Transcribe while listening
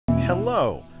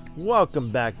Hello,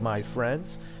 welcome back my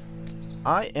friends.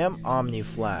 I am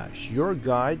OmniFlash, your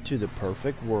guide to the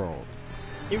perfect world.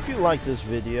 If you like this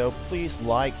video, please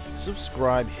like,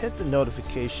 subscribe, hit the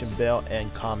notification bell,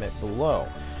 and comment below.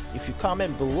 If you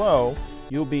comment below,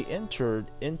 you'll be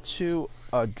entered into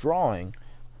a drawing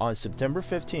on September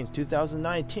 15,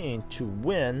 2019 to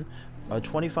win a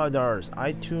 $25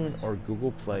 iTunes or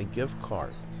Google Play gift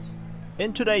card.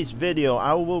 In today's video,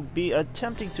 I will be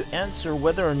attempting to answer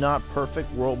whether or not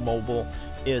Perfect World Mobile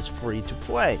is free to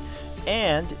play.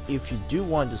 And if you do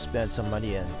want to spend some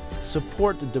money and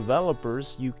support the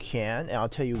developers, you can. And I'll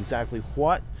tell you exactly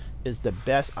what is the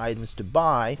best items to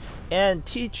buy and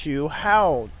teach you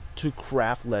how to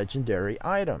craft legendary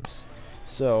items.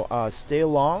 So stay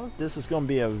along. This is going to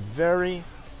be a very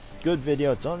good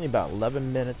video. It's only about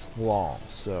 11 minutes long,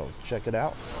 so check it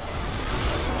out.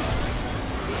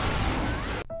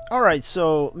 Alright,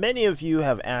 so many of you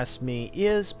have asked me,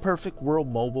 is Perfect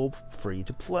World Mobile free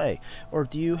to play, or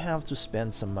do you have to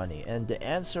spend some money? And the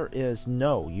answer is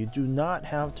no, you do not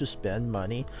have to spend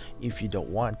money if you don't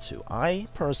want to. I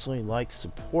personally like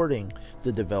supporting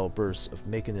the developers of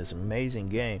making this amazing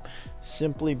game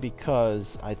simply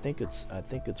because I think it's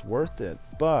worth it,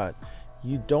 but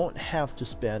you don't have to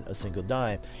spend a single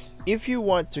dime. If you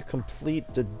want to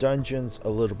complete the dungeons a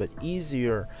little bit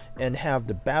easier and have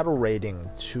the battle rating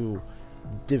to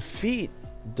defeat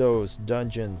those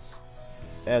dungeons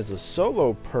as a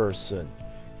solo person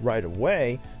right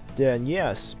away, then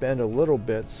yes, spend a little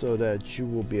bit so that you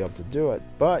will be able to do it.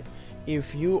 But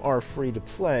if you are free to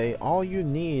play, all you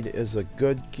need is a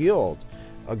good guild,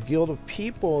 a guild of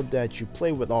people that you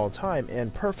play with all the time,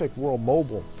 and Perfect World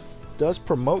Mobile does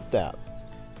promote that.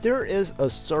 There is a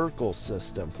circle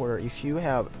system where if you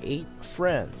have 8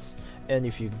 friends and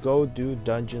if you go do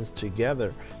dungeons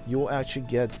together, you'll actually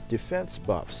get defense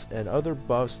buffs and other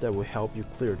buffs that will help you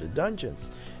clear the dungeons.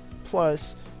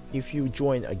 Plus, if you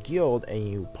join a guild and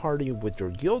you party with your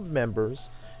guild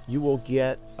members, you will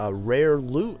get a rare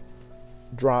loot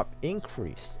drop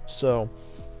increase. So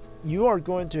you are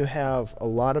going to have a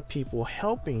lot of people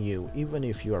helping you even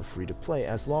if you are free to play,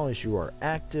 as long as you are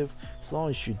active, as long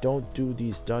as you don't do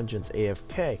these dungeons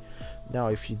AFK. Now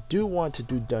if you do want to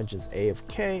do dungeons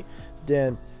AFK,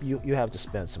 then you have to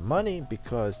spend some money,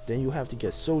 because then you have to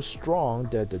get so strong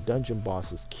that the dungeon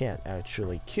bosses can't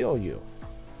actually kill you.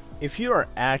 If you are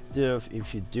active,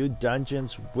 if you do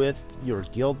dungeons with your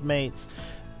guild mates,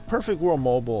 Perfect World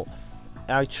Mobile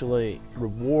actually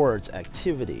rewards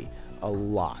activity a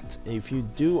lot. If you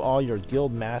do all your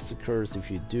guild massacres, if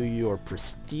you do your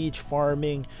prestige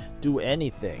farming, do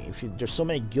anything, there's so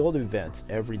many guild events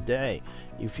every day,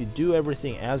 if you do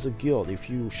everything as a guild, if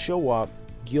you show up,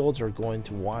 guilds are going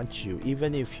to want you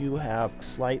even if you have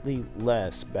slightly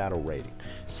less battle rating.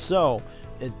 So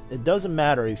it doesn't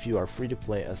matter if you are free to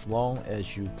play, as long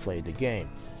as you play the game,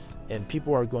 and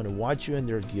people are going to watch you in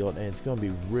their guild, and it's going to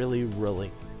be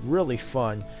really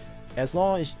fun. As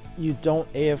long as you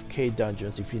don't AFK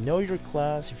dungeons, if you know your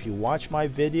class, if you watch my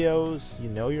videos, you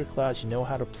know your class, you know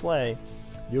how to play,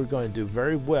 you're going to do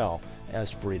very well as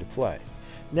free to play.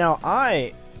 Now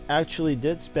I actually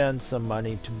did spend some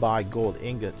money to buy gold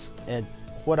ingots, and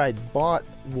what I bought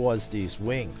was these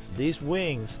wings. These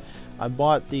wings, I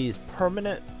bought these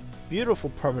permanent,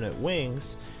 beautiful permanent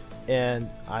wings, and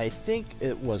I think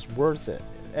it was worth it.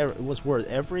 It was worth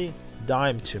every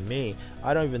dime to me.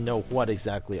 I don't even know what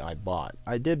exactly I bought.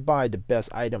 I did buy the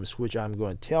best items, which I'm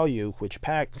going to tell you which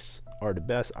packs are the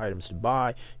best items to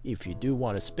buy if you do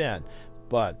want to spend.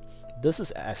 But this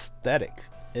is aesthetic.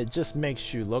 It just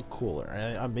makes you look cooler,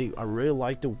 and I really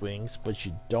like the wings, but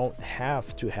you don't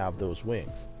have to have those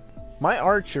wings. My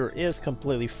archer is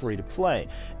completely free to play.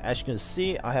 As you can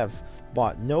see, I have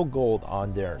bought no gold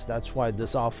on theirs. That's why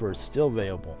this offer is still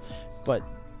available. But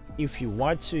if you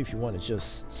want to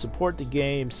just support the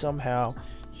game somehow,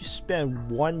 you spend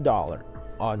 $1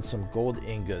 on some gold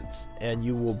ingots and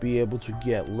you will be able to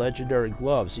get legendary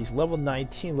gloves. These level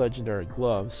 19 legendary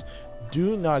gloves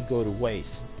do not go to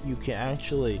waste. You can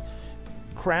actually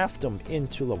craft them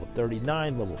into level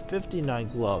 39, level 59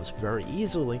 gloves very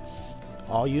easily.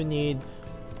 All you need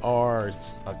are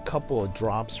a couple of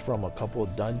drops from a couple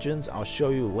of dungeons. I'll show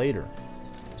you later.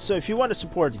 So if you want to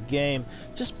support the game,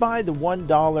 just buy the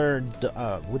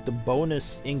 $1 with the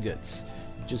bonus ingots.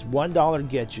 Just $1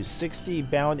 gets you 60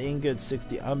 bound ingots,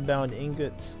 60 unbound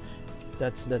ingots.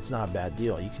 That's not a bad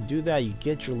deal. You can do that. You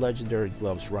get your legendary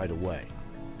gloves right away.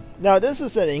 Now this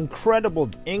is an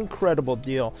incredible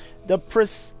deal. The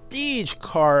prestige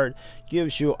card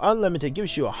gives you unlimited,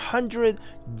 gives you 100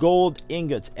 gold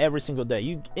ingots every single day.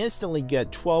 You instantly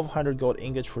get 1,200 gold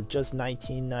ingots for just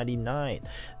 $19.99.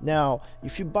 Now,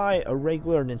 if you buy a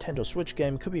regular Nintendo Switch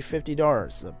game, it could be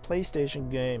 $50. A PlayStation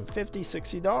game, $50,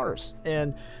 $60.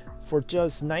 And for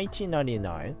just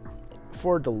 $19.99,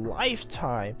 for the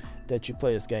lifetime that you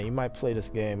play this game, you might play this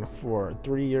game for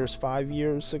 3 years, 5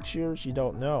 years, 6 years, you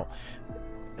don't know.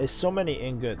 It's so many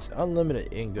ingots,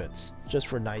 unlimited ingots, just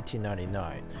for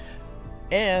 $19.99.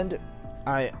 And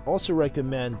I also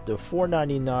recommend the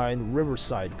 $4.99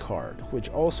 Riverside card, which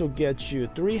also gets you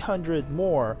 300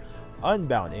 more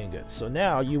unbound ingots. So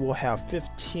now you will have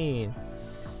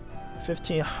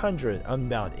 1,500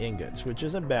 unbound ingots, which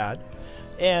isn't bad.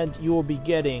 And you will be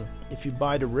getting, if you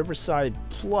buy the Riverside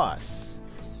Plus,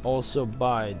 also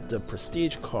buy the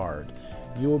Prestige card,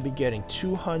 you will be getting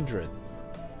 200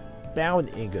 bound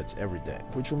ingots every day,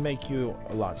 which will make you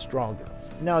a lot stronger.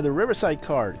 Now, the Riverside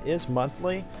card is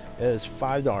monthly. It is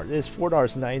 $5. It is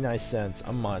 $4.99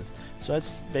 a month. So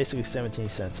that's basically 17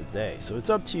 cents a day. So it's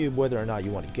up to you whether or not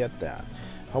you want to get that.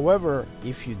 However,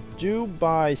 if you do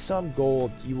buy some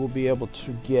gold, you will be able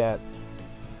to get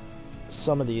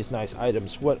some of these nice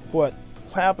items. What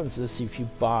happens is, if you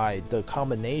buy the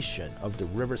combination of the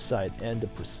Riverside and the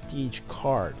Prestige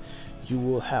card, you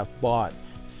will have bought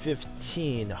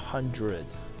 1,500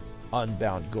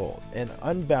 unbound gold, and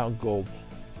unbound gold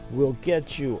will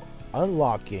get you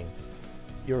unlocking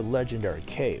your legendary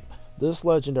cape. This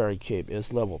legendary cape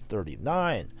is level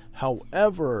 39.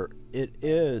 However, it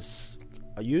is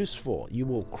useful. You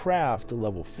will craft the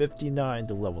level 59,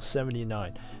 the level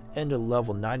 79, and the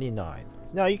level 99.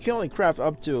 Now, you can only craft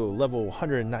up to level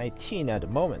 119 at the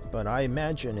moment, but I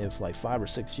imagine if like 5 or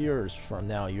 6 years from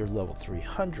now you're level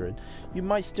 300, you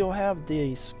might still have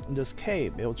this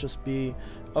cape. It'll just be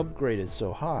upgraded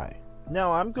so high.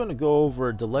 Now, I'm going to go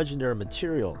over the legendary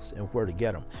materials and where to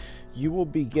get them. You will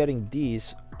be getting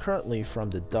these currently from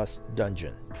the Dusk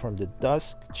Dungeon, from the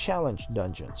Dusk Challenge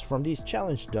Dungeons. From these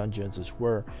Challenge Dungeons is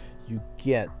where you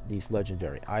get these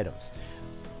legendary items.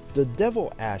 The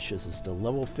Devil Ashes is the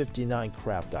level 59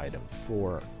 craft item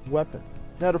for weapon.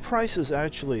 Now, the price is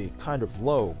actually kind of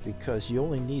low because you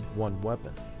only need one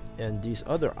weapon. And these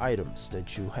other items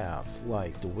that you have,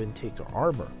 like the Windtaker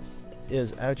armor,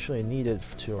 is actually needed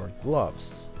to our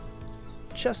gloves,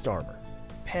 chest armor,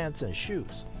 pants, and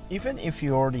shoes. Even if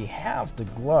you already have the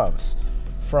gloves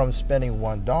from spending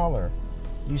 $1,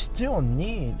 you still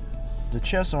need the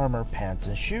chest armor, pants,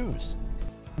 and shoes.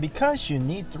 Because you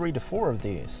need 3 to 4 of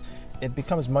these, it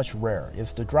becomes much rarer.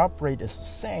 If the drop rate is the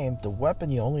same, the weapon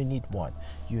you only need 1.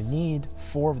 You need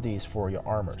 4 of these for your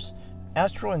armors.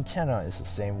 Astral Antenna is the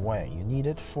same way. You need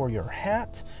it for your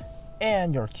hat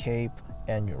and your cape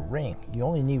and your ring. You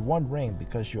only need 1 ring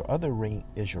because your other ring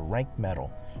is your rank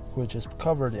medal, which is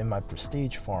covered in my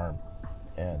prestige farm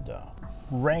and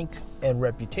rank and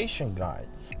reputation guide.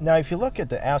 Now, if you look at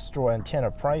the Astral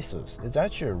Antenna prices, it's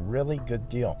actually a really good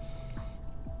deal.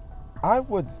 I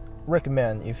would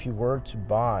recommend, if you were to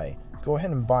buy, go ahead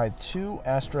and buy 2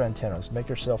 Astral Antennas, make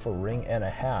yourself a ring and a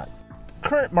hat.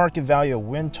 Current market value of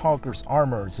Windtalker's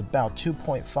armor is about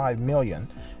 2.5 million,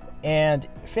 and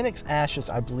Phoenix Ashes,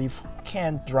 I believe,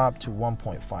 can drop to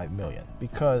 1.5 million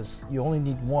because you only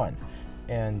need 1,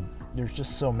 and there's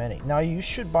just so many. Now, you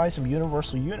should buy some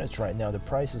universal units right now. The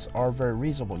prices are very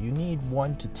reasonable. You need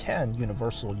 1 to 10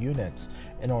 universal units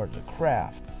in order to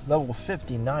craft level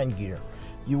 59 gear.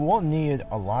 You will need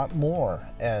a lot more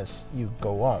as you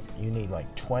go up. You need like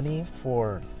 20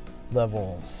 for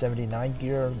level 79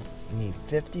 gear. You need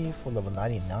 50 for level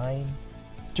 99.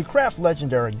 To craft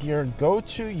legendary gear, go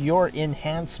to your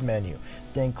enhance menu,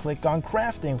 then click on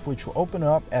crafting, which will open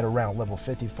up at around level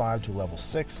 55 to level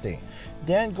 60.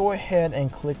 Then go ahead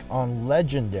and click on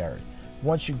legendary.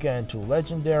 Once you get into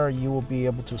legendary, you will be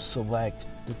able to select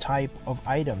the type of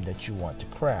item that you want to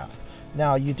craft.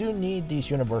 Now, you do need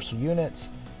these universal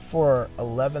units for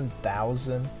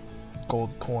 11,000 gold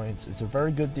coins. It's a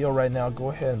very good deal right now. Go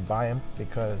ahead and buy them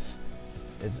because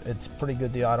it's a pretty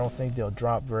good deal. I don't think they'll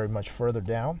drop very much further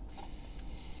down.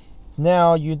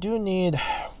 Now, you do need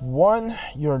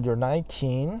your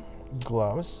 19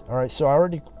 gloves. All right, so I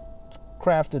already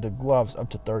crafted the gloves up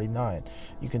to 39.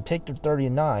 You can take the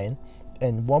 39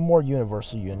 and 1 more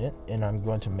universal unit, and I'm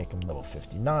going to make them level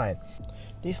 59.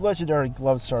 These legendary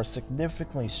gloves are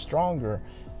significantly stronger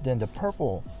than the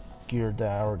purple gear that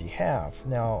I already have.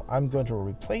 Now, I'm going to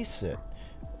replace it.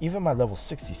 Even my level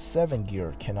 67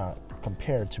 gear cannot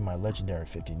compare to my legendary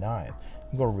 59.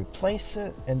 I'm going to replace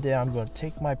it, and then I'm going to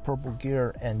take my purple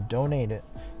gear and donate it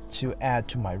to add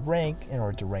to my rank in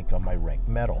order to rank up my rank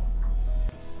medal.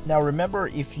 Now remember,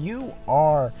 if you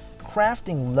are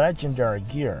crafting legendary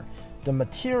gear, the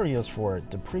materials for it,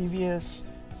 the previous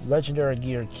legendary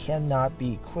gear cannot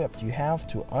be equipped. You have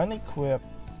to unequip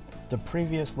the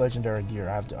previous legendary gear.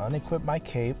 I have to unequip my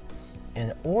cape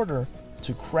in order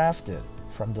to craft it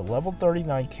from the level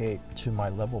 39 cape to my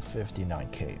level 59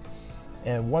 cape.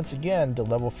 And once again, the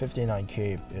level 59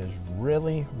 cape is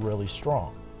really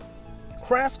strong.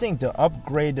 Crafting the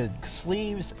upgraded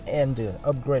sleeves and the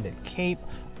upgraded cape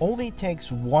only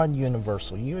takes one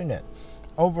universal unit.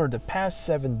 Over the past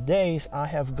 7 days, I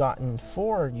have gotten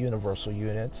 4 universal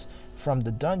units from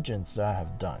the dungeons that I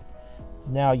have done.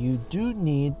 Now you do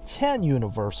need 10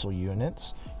 universal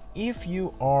units if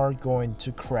you are going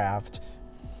to craft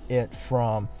it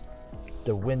from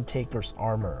the Windtaker's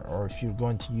armor, or if you're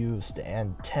going to use the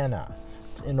antenna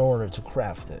in order to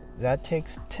craft it. That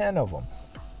takes 10 of them,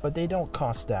 but they don't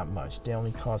cost that much. They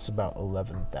only cost about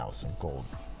 11,000 gold.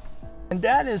 And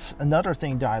that is another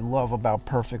thing that I love about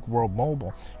Perfect World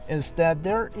Mobile, is that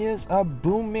there is a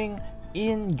booming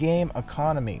in-game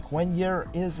economy. When there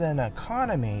is an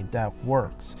economy that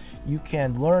works, you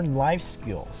can learn life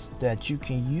skills that you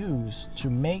can use to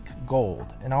make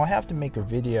gold. And I'll have to make a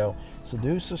video, so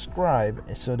do subscribe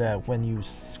so that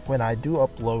when I do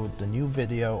upload the new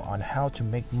video on how to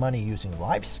make money using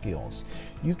life skills,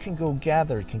 you can go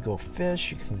gather, you can go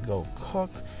fish, you can go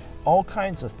cook, all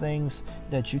kinds of things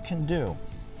that you can do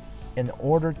in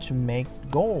order to make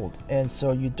gold. And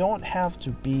so you don't have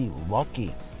to be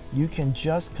lucky. You can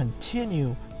just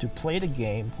continue to play the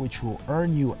game, which will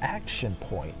earn you action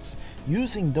points.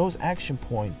 Using those action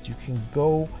points, you can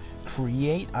go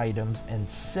create items and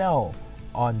sell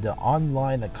on the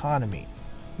online economy.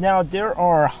 Now there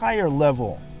are higher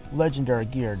level legendary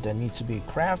gear that needs to be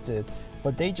crafted,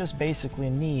 but they just basically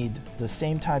need the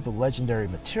same type of legendary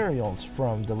materials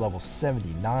from the level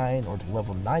 79 or the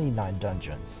level 99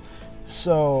 dungeons.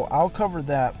 So I'll cover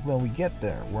that when we get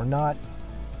there. We're not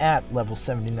at level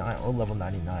 79 or level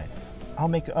 99. I'll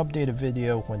make an updated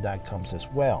video when that comes as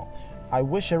well. I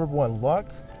wish everyone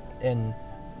luck, and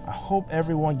I hope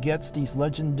everyone gets these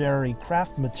legendary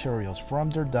craft materials from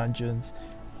their dungeons.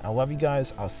 I love you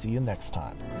guys. I'll see you next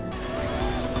time.